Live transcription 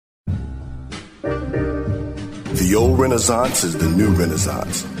The old Renaissance is the new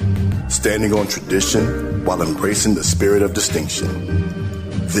Renaissance, standing on tradition while embracing the spirit of distinction.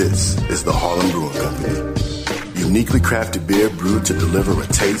 This is the Harlem Brewing Company. Uniquely crafted beer brewed to deliver a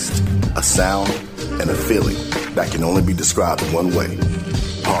taste, a sound, and a feeling that can only be described in one way,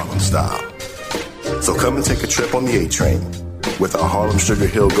 Harlem style. So come and take a trip on the A Train with our Harlem Sugar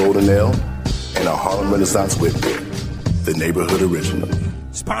Hill Golden Ale and our Harlem Renaissance Wit Beer, the neighborhood original.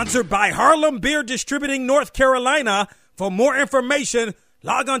 Sponsored by Harlem Beer Distributing North Carolina. For more information,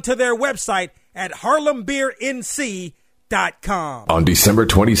 log on to their website at harlembeernc.com. On December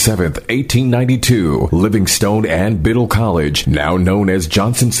 27th, 1892, Livingstone and Biddle College, now known as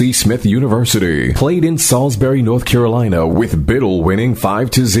Johnson C. Smith University, played in Salisbury, North Carolina, with Biddle winning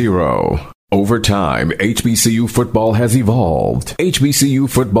 5-0. Over time, HBCU football has evolved. HBCU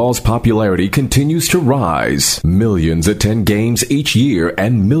football's popularity continues to rise. Millions attend games each year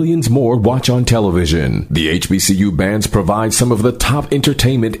and millions more watch on television. The HBCU bands provide some of the top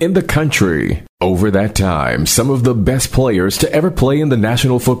entertainment in the country. Over that time, some of the best players to ever play in the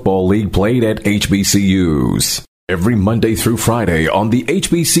National Football League played at HBCUs. Every Monday through Friday on the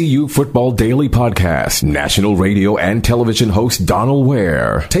HBCU Football Daily Podcast, national radio and television host Donald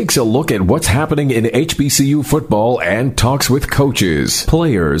Ware takes a look at what's happening in HBCU football and talks with coaches,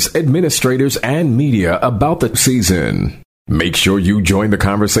 players, administrators, and media about the season. Make sure you join the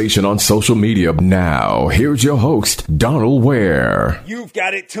conversation on social media. Now, here's your host, Donald Ware. You've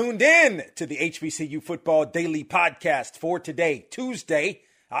got it tuned in to the HBCU Football Daily Podcast for today, Tuesday,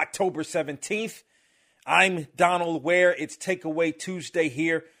 October 17th. I'm Donald Ware. It's Takeaway Tuesday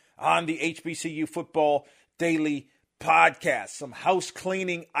here on the HBCU Football Daily Podcast. Some house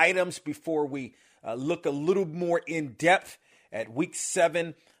cleaning items before we look a little more in depth at Week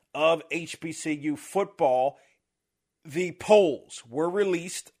 7 of HBCU football. The polls were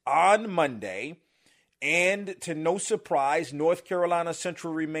released on Monday, and to no surprise, North Carolina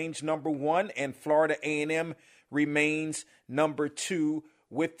Central remains number 1 and Florida A&M remains number 2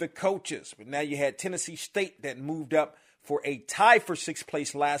 with the coaches. But now you had Tennessee State that moved up for a tie for 6th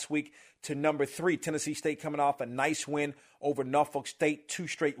place last week to number 3. Tennessee State coming off a nice win over Norfolk State, 2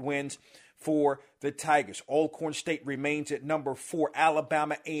 straight wins for the Tigers. Alcorn State remains at number 4.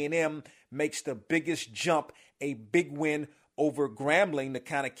 Alabama A&M makes the biggest jump, a big win over Grambling to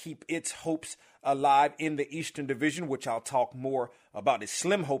kind of keep its hopes alive in the Eastern Division, which I'll talk more about. Its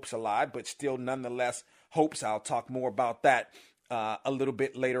slim hopes alive, but still nonetheless hopes. I'll talk more about that a little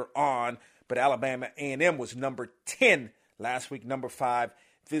bit later on. But Alabama A&M was number 10 last week, number 5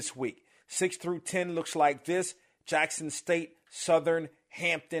 this week. 6 through 10 looks like this: Jackson State, Southern,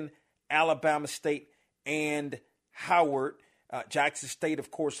 Hampton, Alabama State, and Howard. Jackson State,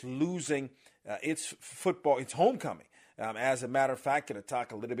 of course, losing its homecoming. As a matter of fact, going to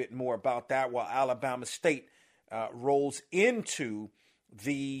talk a little bit more about that, while Alabama State rolls into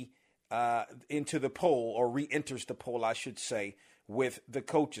the poll, or re-enters the poll, I should say, with the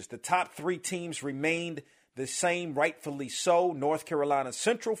coaches. The top 3 teams remained the same, rightfully so. North Carolina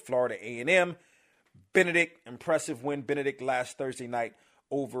Central, Florida A&M, Benedict, impressive win, Benedict last Thursday night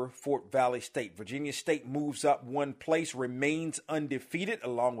over Fort Valley State. Virginia State moves up 1 place, remains undefeated,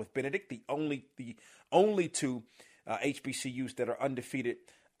 along with Benedict, the only 2 HBCUs that are undefeated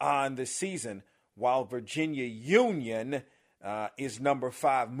on the season, while Virginia Union is number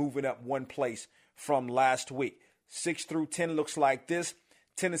 5, moving up 1 place from last week. 6 through 10 looks like this: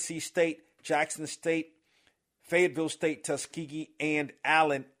 Tennessee State, Jackson State, Fayetteville State, Tuskegee, and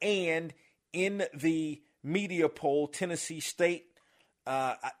Allen. And in the media poll, Tennessee State,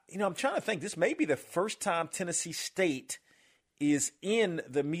 I'm trying to think, this may be the first time Tennessee State is in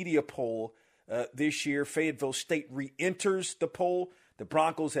the media poll this year. Fayetteville State re-enters the poll. The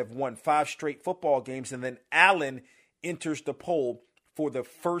Broncos have won 5 straight football games, and then Allen enters the poll for the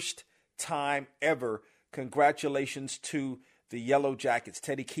first time ever. Congratulations to the Yellow Jackets.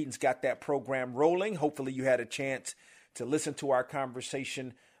 Teddy Keaton's got that program rolling. Hopefully you had a chance to listen to our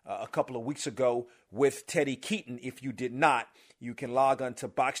conversation a couple of weeks ago with Teddy Keaton. If you did not, you can log on to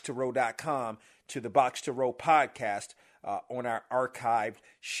box2row.com to the Box to Row podcast on our archived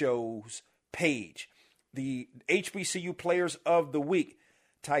shows page. The HBCU Players of the Week: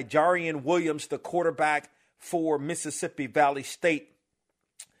 Tijarian Williams, the quarterback for Mississippi Valley State,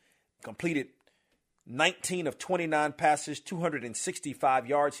 completed 19 of 29 passes, 265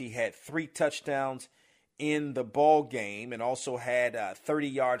 yards. He had 3 touchdowns in the ball game, and also had 30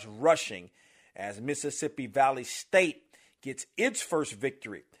 yards rushing, as Mississippi Valley State gets its first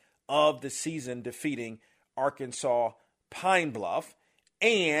victory of the season, defeating Arkansas Pine Bluff.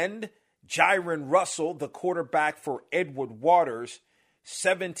 And Jaron Russell, the quarterback for Edward Waters,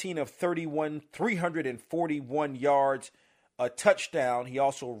 17 of 31, 341 yards, a touchdown. He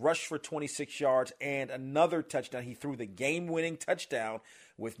also rushed for 26 yards and another touchdown. He threw the game-winning touchdown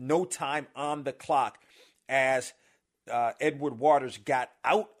with no time on the clock as Edward Waters got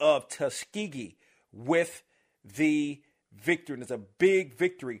out of Tuskegee with the victory. And it's a big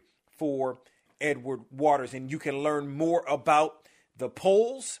victory for Edward Waters. And you can learn more about the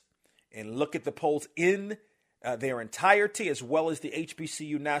polls and look at the polls in their entirety, as well as the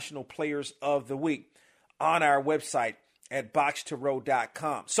HBCU National Players of the Week on our website at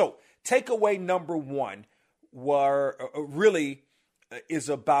boxtorow.com. So takeaway number one is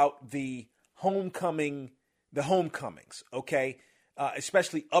about the homecomings, okay?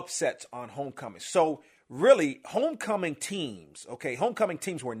 Especially upsets on homecomings. So really, homecoming teams were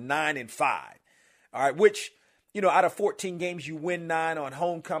 9-5. All right, which, out of 14 games, you win 9 on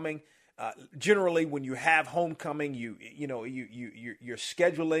homecoming. Generally, when you have homecoming, you're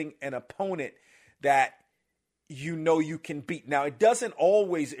scheduling an opponent that you can beat. Now, it doesn't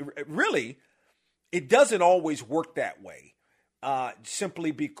always work that way. And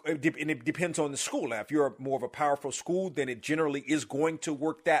it depends on the school. Now, if you're more of a powerful school, then it generally is going to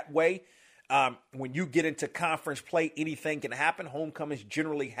work that way. When you get into conference play, anything can happen. Homecomings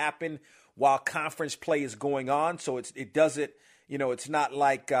generally happen while conference play is going on. So it doesn't, it's not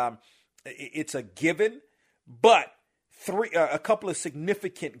like it's a given, but a couple of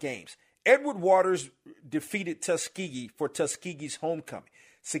significant games. Edward Waters defeated Tuskegee for Tuskegee's homecoming.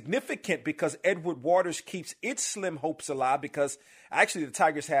 Significant because Edward Waters keeps its slim hopes alive, because actually the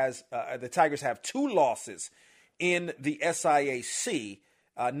Tigers have 2 losses in the SIAC.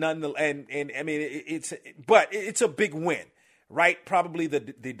 It's a big win, right? Probably the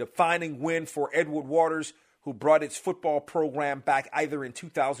defining win for Edward Waters, who brought its football program back either in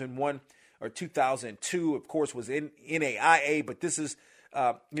 2001 or 2002. Of course, was in NAIA, but this is,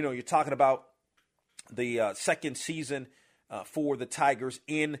 you're talking about the second season for the Tigers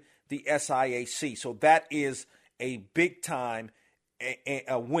in the SIAC. So that is a big time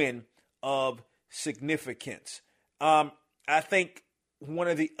a win of significance. I think one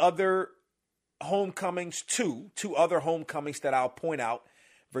of the other homecomings, two other homecomings that I'll point out.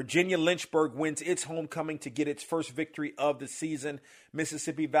 Virginia Lynchburg wins its homecoming to get its first victory of the season.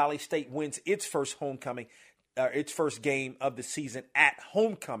 Mississippi Valley State wins its first game of the season at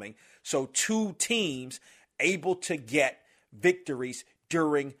homecoming. So 2 teams able to get victories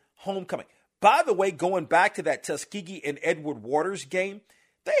during homecoming. By the way, going back to that Tuskegee and Edward Waters game,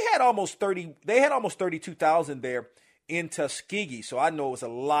 they had almost 32,000 there in Tuskegee. So I know it was a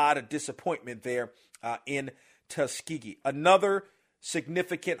lot of disappointment there in Tuskegee. Another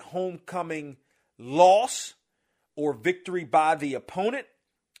significant homecoming loss or victory by the opponent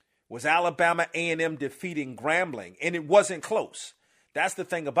was Alabama A&M defeating Grambling, and it wasn't close. That's the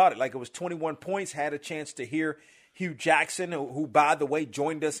thing about it. Like, it was 21 points. Had a chance to hear Hugh Jackson, who by the way,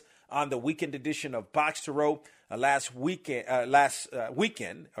 joined us on the weekend edition of Box to Row this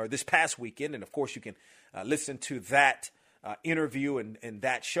past weekend. And of course, you can listen to that interview and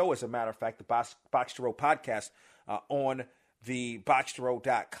that show. As a matter of fact, the Box to Row podcast on the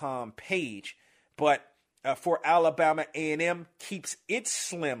boxtorow.com page. But for Alabama A&M, keeps its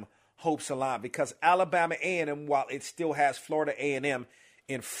slim hopes alive, because Alabama A&M, while it still has Florida A&M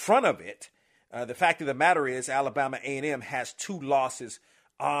in front of it, the fact of the matter is Alabama A&M has 2 losses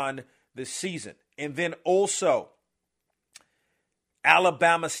on the season. And then also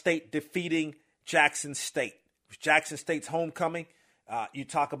Alabama State defeating Jackson State. It was Jackson State's homecoming. You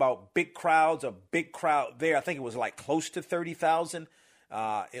talk about big crowds, a big crowd there. I think it was like close to 30,000,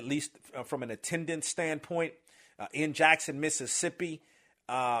 at least from an attendance standpoint, in Jackson, Mississippi.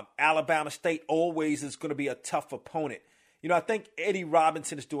 Alabama State always is going to be a tough opponent. I think Eddie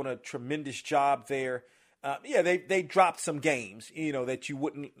Robinson is doing a tremendous job there. They dropped some games, that you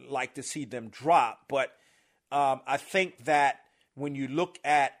wouldn't like to see them drop. But I think that when you look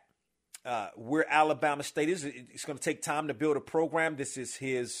at where Alabama State is, it's going to take time to build a program. This is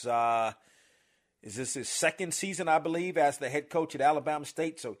his second season, I believe, as the head coach at Alabama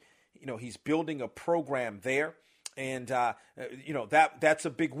State. So, he's building a program there. And, that's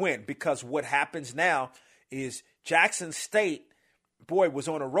a big win, because what happens now is Jackson State, was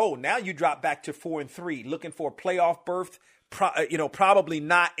on a roll. Now you drop back to 4-3, looking for a playoff berth. Probably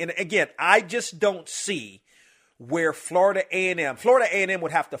not. And again, I just don't see where Florida A&M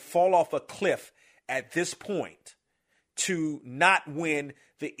would have to fall off a cliff at this point to not win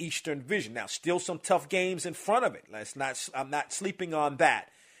the Eastern Division. Now, still some tough games in front of it. I'm not sleeping on that.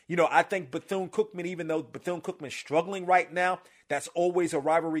 I think Bethune-Cookman, even though Bethune-Cookman is struggling right now, that's always a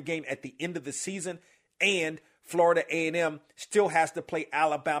rivalry game at the end of the season. And Florida A&M still has to play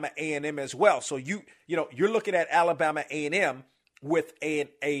Alabama A&M as well. So you're looking at Alabama A&M with an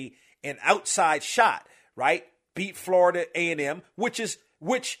outside shot, right? Beat Florida A&M, which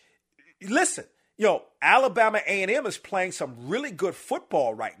listen, Alabama A&M is playing some really good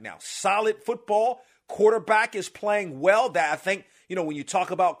football right now. Solid football. Quarterback is playing well. That I think, when you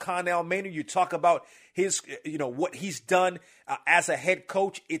talk about Connell Maynard, you talk about his, what he's done as a head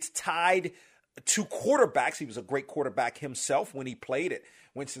coach. It's tied to quarterbacks. He was a great quarterback himself when he played at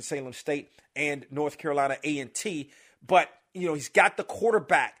Winston-Salem State and North Carolina A&T. But, he's got the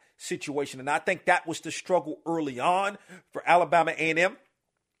quarterback situation. And I think that was the struggle early on for Alabama A&M,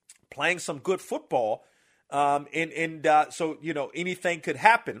 playing some good football. So, anything could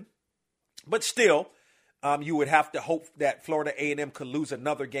happen. But still, you would have to hope that Florida A&M could lose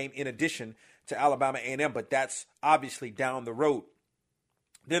another game in addition to Alabama A&M. But that's obviously down the road.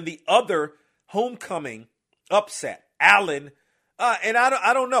 Then the other homecoming upset, Allen, and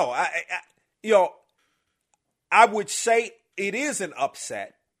I don't know. I would say it is an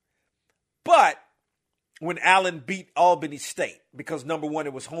upset, but when Allen beat Albany State, because number one,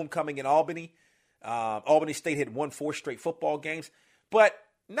 it was homecoming in Albany. Albany State had won 4 straight football games, but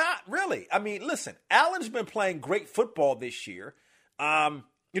not really. I mean, listen, Allen's been playing great football this year.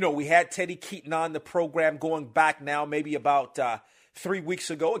 We had Teddy Keaton on the program going back now, maybe about 3 weeks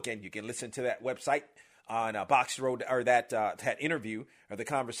ago. Again, you can listen to that website on Box to Road, or that interview or the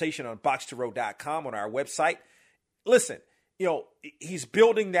conversation on boxtoroad.com on our website. Listen, he's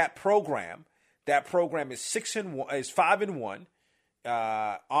building that program. That program is 5-1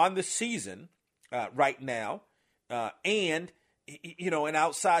 on the season right now, and an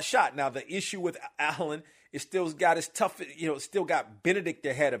outside shot. Now the issue with Allen is still got his tough. Still got Benedict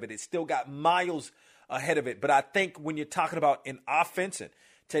ahead of it. It's still got Miles ahead of it. But I think when you're talking about an offense, and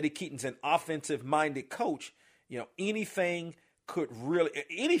Teddy Keaton's an offensive-minded coach, anything could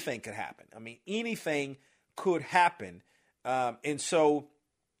happen. I mean, anything could happen. And so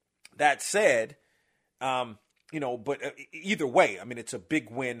that said, but either way, I mean, it's a big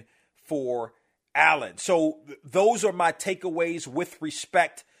win for Allen. So those are my takeaways with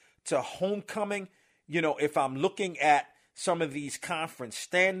respect to homecoming. If I'm looking at some of these conference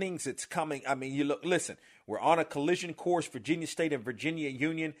standings, it's coming. I mean, listen, we're on a collision course, Virginia State and Virginia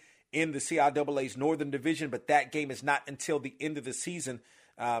Union in the CIAA's Northern Division, but that game is not until the end of the season.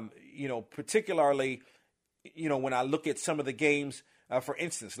 Particularly, when I look at some of the games, for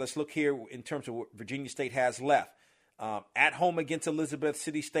instance, let's look here in terms of what Virginia State has left. At home against Elizabeth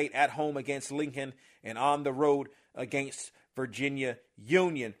City State, at home against Lincoln, and on the road against Virginia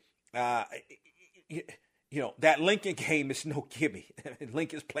Union. That Lincoln game is no gimme.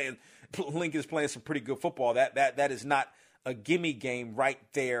 Lincoln's playing some pretty good football. That is not a gimme game right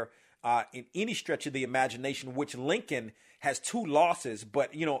there in any stretch of the imagination, which Lincoln has 2 losses,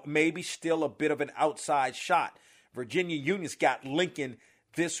 but, maybe still a bit of an outside shot. Virginia Union's got Lincoln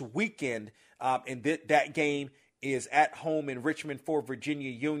this weekend, and that game is at home in Richmond for Virginia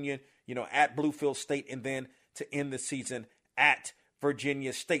Union, at Bluefield State, and then to end the season at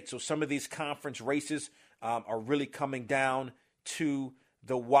Virginia State. So some of these conference races are really coming down to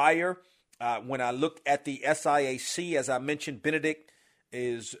the wire. When I look at the SIAC, as I mentioned, Benedict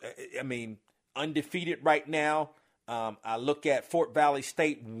is, undefeated right now. I look at Fort Valley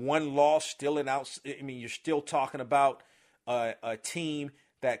State, 1 loss, still you're still talking about a team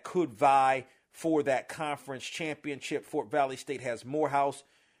that could vie for that conference championship. Fort Valley State has Morehouse,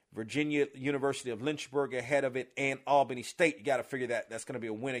 Virginia University of Lynchburg ahead of it, and Albany State. You got to figure that's going to be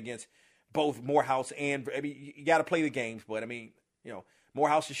a win against both Morehouse and, you got to play the games, but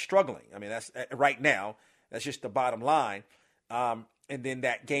Morehouse is struggling. That's right now. That's just the bottom line. And then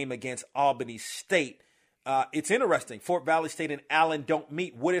that game against Albany State. It's interesting. Fort Valley State and Allen don't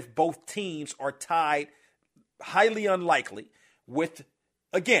meet. What if both teams are tied? Highly unlikely with,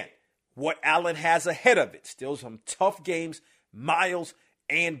 again, what Allen has ahead of it. Still some tough games, Miles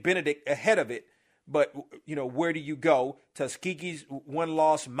and Benedict ahead of it. But, where do you go? Tuskegee's 1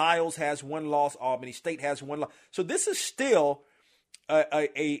 loss. Miles has 1 loss. Albany State has 1 loss. So this is still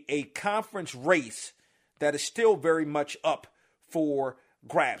a conference race that is still very much up for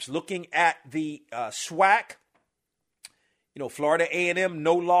grabs. Looking at the SWAC, Florida A&M,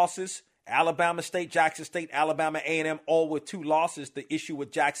 no losses. Alabama State, Jackson State, Alabama A&M, all with 2 losses. The issue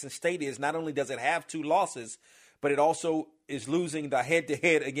with Jackson State is not only does it have 2 losses, but it also is losing the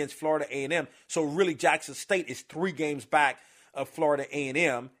head-to-head against Florida A&M. So really, Jackson State is 3 games back of Florida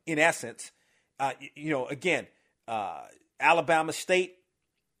A&M in essence. Alabama State,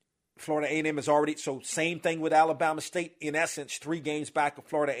 Florida A&M is already, so same thing with Alabama State, in essence, 3 games back of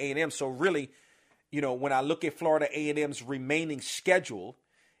Florida A&M. So really, when I look at Florida A&M's remaining schedule,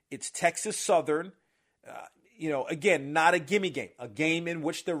 it's Texas Southern. Again, not a gimme game. A game in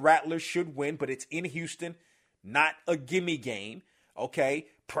which the Rattlers should win, but it's in Houston. Not a gimme game. Okay,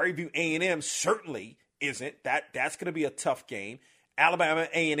 Prairie View A&M certainly isn't. That's going to be a tough game. Alabama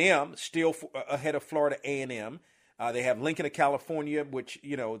A&M still ahead of Florida A&M. They have Lincoln of California, which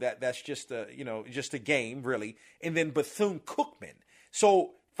that's just a game really, and then Bethune-Cookman.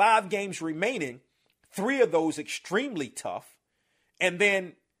 So 5 games remaining, 3 of those extremely tough, and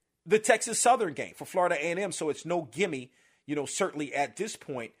then the Texas Southern game for Florida A&M. So it's no gimme, certainly at this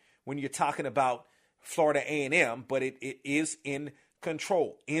point when you're talking about Florida A&M, but it is in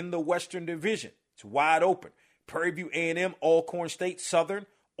control in the Western Division. It's wide open. Prairie View A&M, Alcorn State, Southern,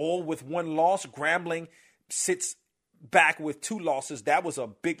 all with 1 loss. Grambling sits back with 2 losses. That was a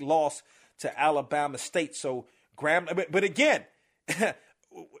big loss to Alabama State. So Grambling, but again,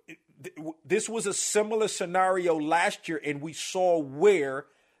 this was a similar scenario last year, and we saw where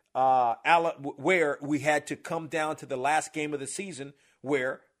we had to come down to the last game of the season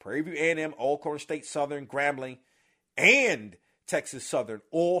where Prairie View A&M, Alcorn State, Southern, Grambling, and Texas Southern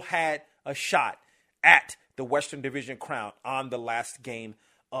all had a shot at the Western Division crown on the last game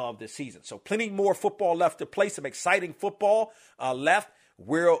of the season. So plenty more football left to play, some exciting football left.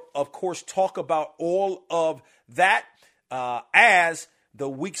 We'll, of course, talk about all of that as the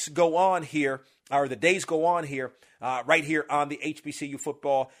weeks go on here, or the days go on here, right here on the HBCU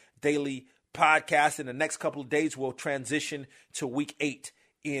Football Daily Podcast. In the next couple of days, we'll transition to week 8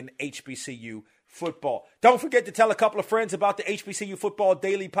 in HBCU football. Don't forget to tell a couple of friends about the HBCU Football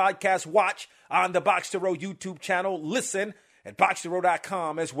Daily Podcast. Watch on the Box to Row YouTube channel. Listen at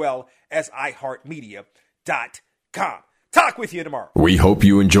boxtorow.com as well as iHeartMedia.com. Talk with you tomorrow. We hope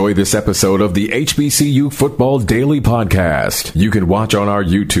you enjoy this episode of the HBCU Football Daily Podcast. You can watch on our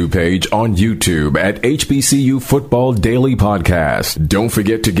YouTube page on YouTube at HBCU Football Daily Podcast. Don't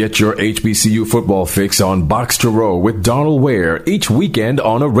forget to get your HBCU football fix on Box to Row with Donald Ware each weekend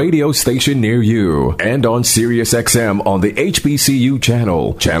on a radio station near you, and on Sirius XM on the HBCU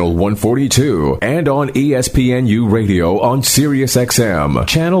channel, channel 142, and on ESPNU Radio on Sirius XM,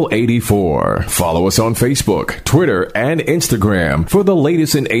 channel 84. Follow us on Facebook, Twitter, and Instagram for the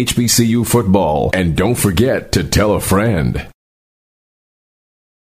latest in HBCU football. And don't forget to tell a friend.